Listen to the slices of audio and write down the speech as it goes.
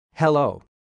Hello.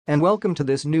 And welcome to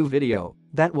this new video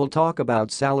that will talk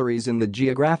about salaries in the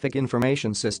geographic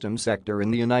information system sector in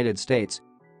the United States.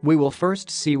 We will first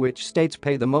see which states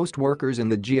pay the most workers in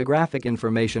the geographic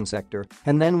information sector,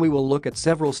 and then we will look at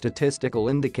several statistical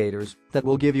indicators that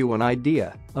will give you an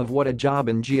idea of what a job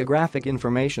in geographic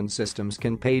information systems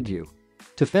can pay you.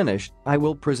 To finish, I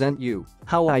will present you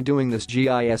how I doing this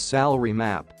GIS salary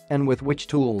map and with which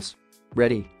tools.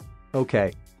 Ready?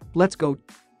 Okay. Let's go.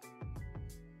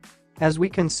 As we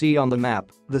can see on the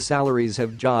map, the salaries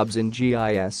of jobs in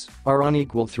GIS are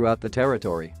unequal throughout the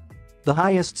territory. The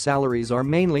highest salaries are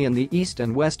mainly in the east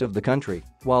and west of the country,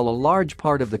 while a large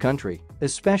part of the country,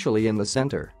 especially in the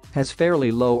center, has fairly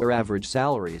low or average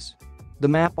salaries. The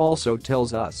map also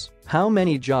tells us how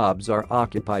many jobs are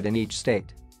occupied in each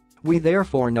state. We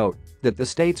therefore note that the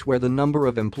states where the number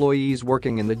of employees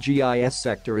working in the GIS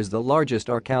sector is the largest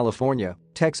are California,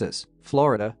 Texas,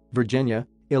 Florida, Virginia,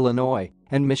 Illinois,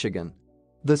 and Michigan.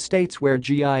 The states where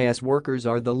GIS workers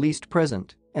are the least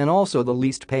present and also the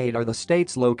least paid are the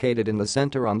states located in the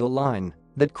center on the line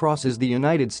that crosses the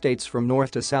United States from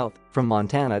north to south, from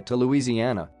Montana to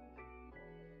Louisiana.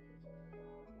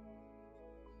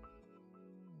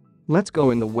 Let's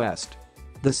go in the west.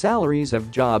 The salaries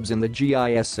of jobs in the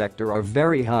GIS sector are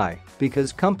very high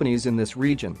because companies in this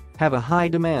region have a high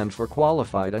demand for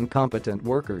qualified and competent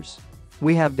workers.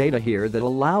 We have data here that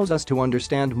allows us to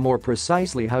understand more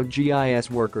precisely how GIS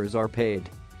workers are paid.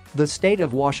 The state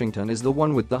of Washington is the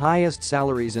one with the highest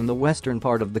salaries in the western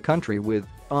part of the country with,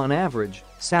 on average,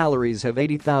 salaries of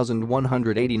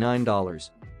 $80,189.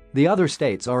 The other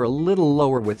states are a little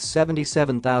lower with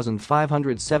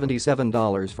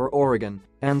 $77,577 for Oregon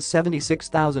and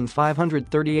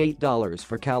 $76,538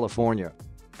 for California.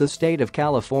 The state of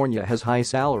California has high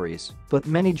salaries, but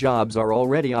many jobs are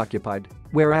already occupied,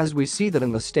 whereas we see that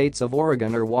in the states of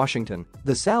Oregon or Washington,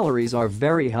 the salaries are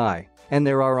very high, and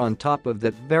there are on top of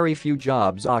that very few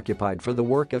jobs occupied for the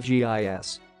work of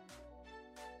GIS.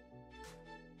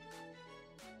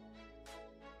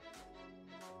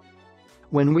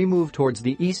 When we move towards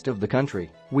the east of the country,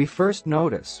 we first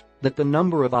notice that the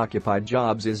number of occupied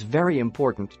jobs is very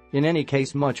important, in any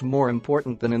case much more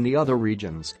important than in the other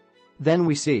regions. Then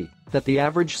we see that the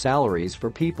average salaries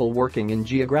for people working in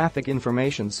geographic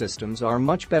information systems are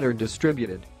much better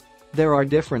distributed. There are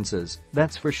differences,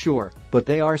 that's for sure, but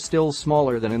they are still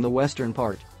smaller than in the western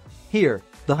part. Here,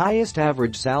 the highest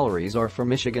average salaries are for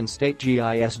Michigan State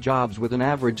GIS jobs with an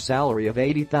average salary of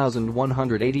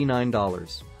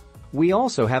 $80,189. We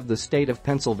also have the state of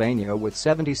Pennsylvania with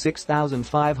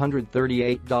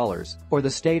 $76,538, or the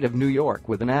state of New York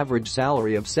with an average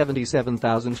salary of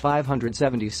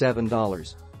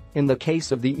 $77,577. In the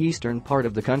case of the eastern part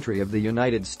of the country of the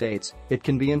United States, it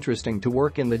can be interesting to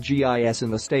work in the GIS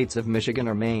in the states of Michigan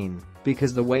or Maine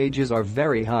because the wages are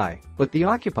very high, but the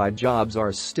occupied jobs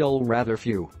are still rather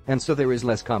few, and so there is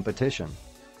less competition.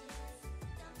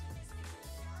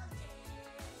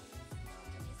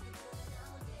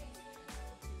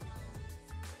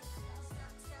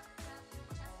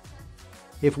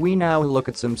 If we now look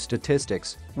at some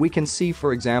statistics, we can see,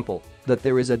 for example, that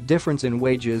there is a difference in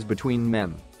wages between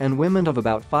men and women of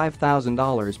about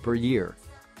 $5,000 per year.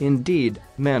 Indeed,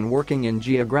 men working in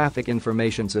geographic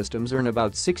information systems earn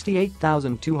about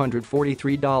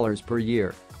 $68,243 per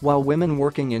year, while women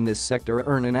working in this sector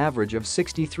earn an average of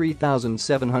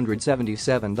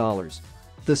 $63,777.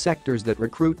 The sectors that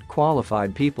recruit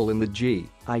qualified people in the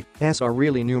GIS are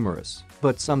really numerous,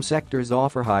 but some sectors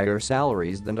offer higher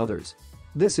salaries than others.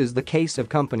 This is the case of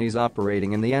companies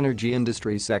operating in the energy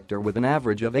industry sector with an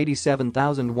average of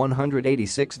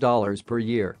 $87,186 per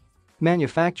year.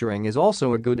 Manufacturing is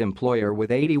also a good employer with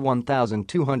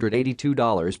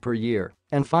 $81,282 per year,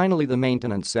 and finally the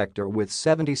maintenance sector with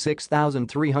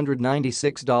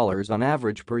 $76,396 on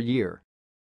average per year.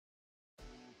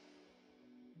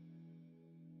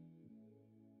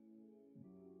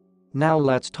 Now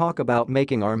let's talk about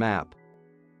making our map.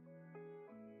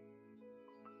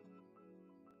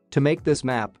 To make this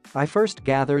map, I first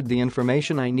gathered the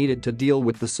information I needed to deal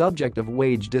with the subject of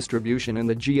wage distribution in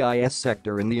the GIS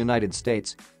sector in the United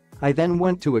States. I then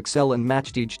went to Excel and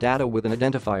matched each data with an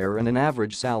identifier and an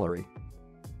average salary.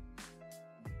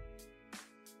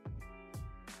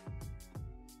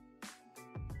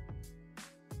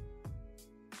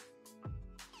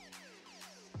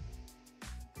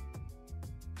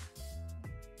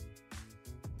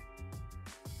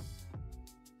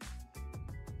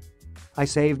 I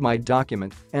saved my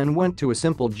document and went to a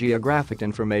simple geographic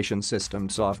information system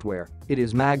software. It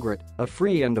is Magritte, a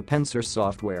free and open source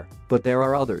software, but there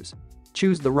are others.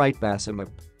 Choose the right basimap.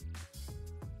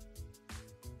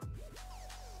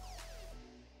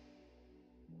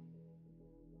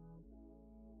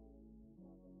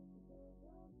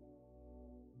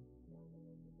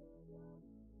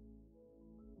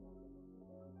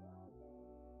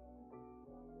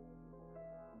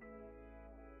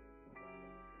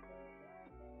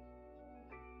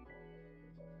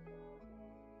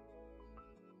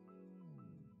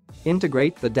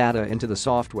 Integrate the data into the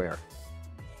software.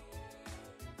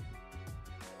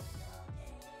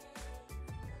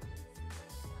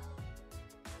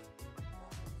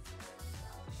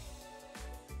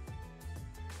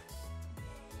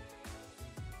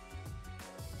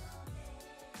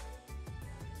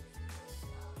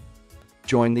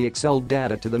 Join the Excel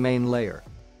data to the main layer.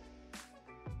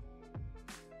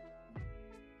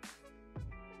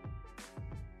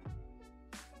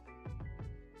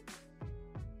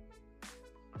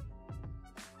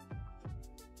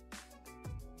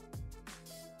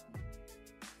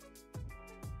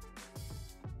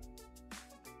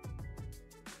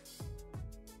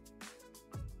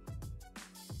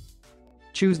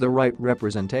 Choose the right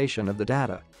representation of the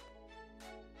data.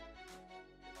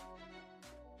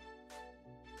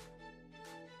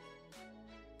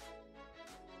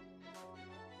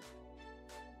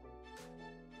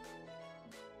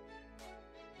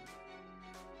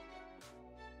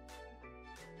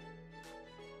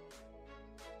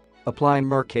 Apply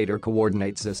Mercator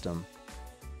coordinate system.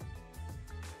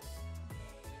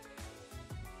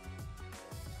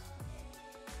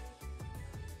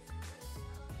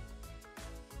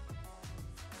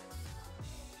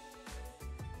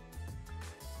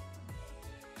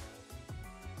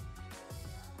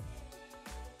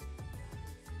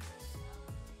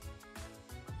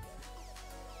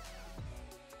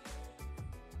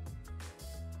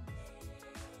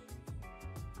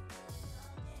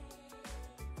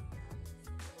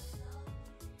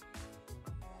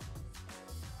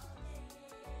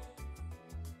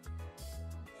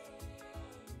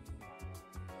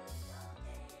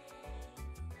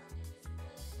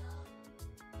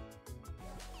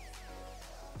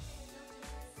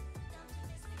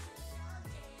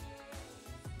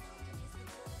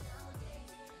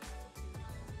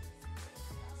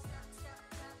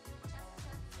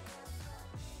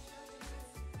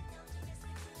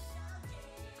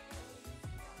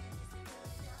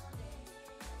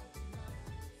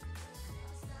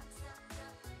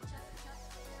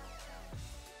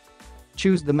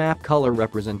 Choose the map color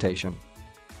representation.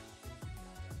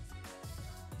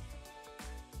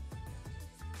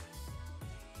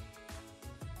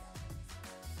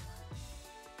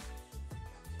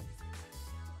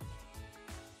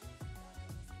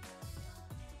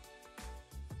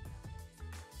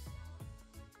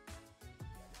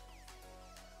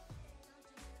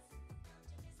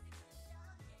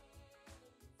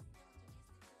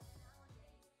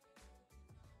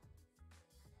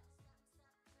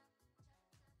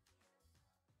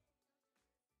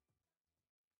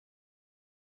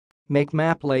 Make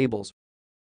map labels.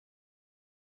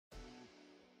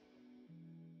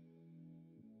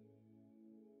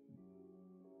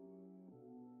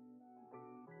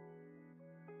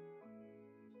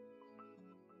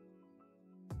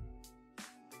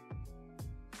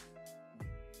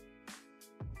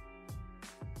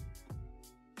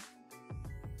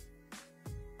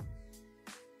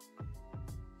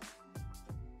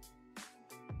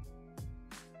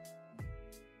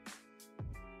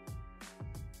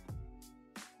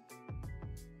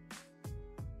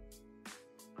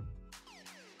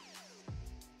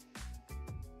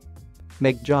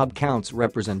 Make job counts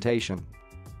representation.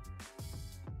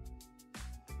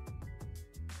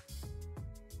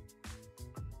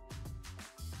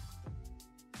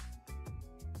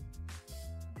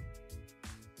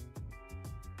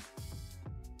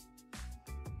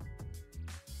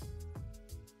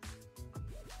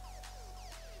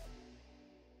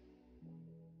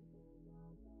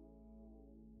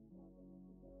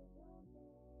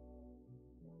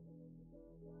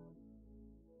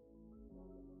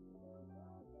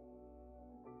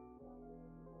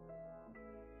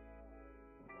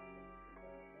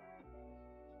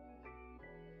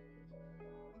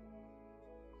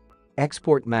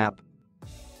 Export map.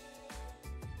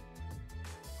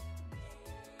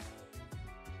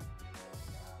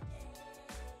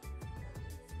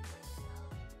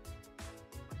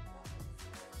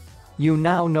 You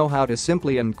now know how to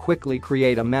simply and quickly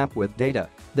create a map with data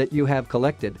that you have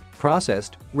collected,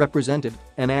 processed, represented,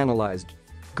 and analyzed.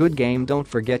 Good game. Don't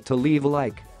forget to leave a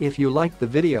like if you liked the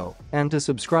video and to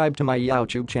subscribe to my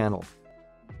YouTube channel.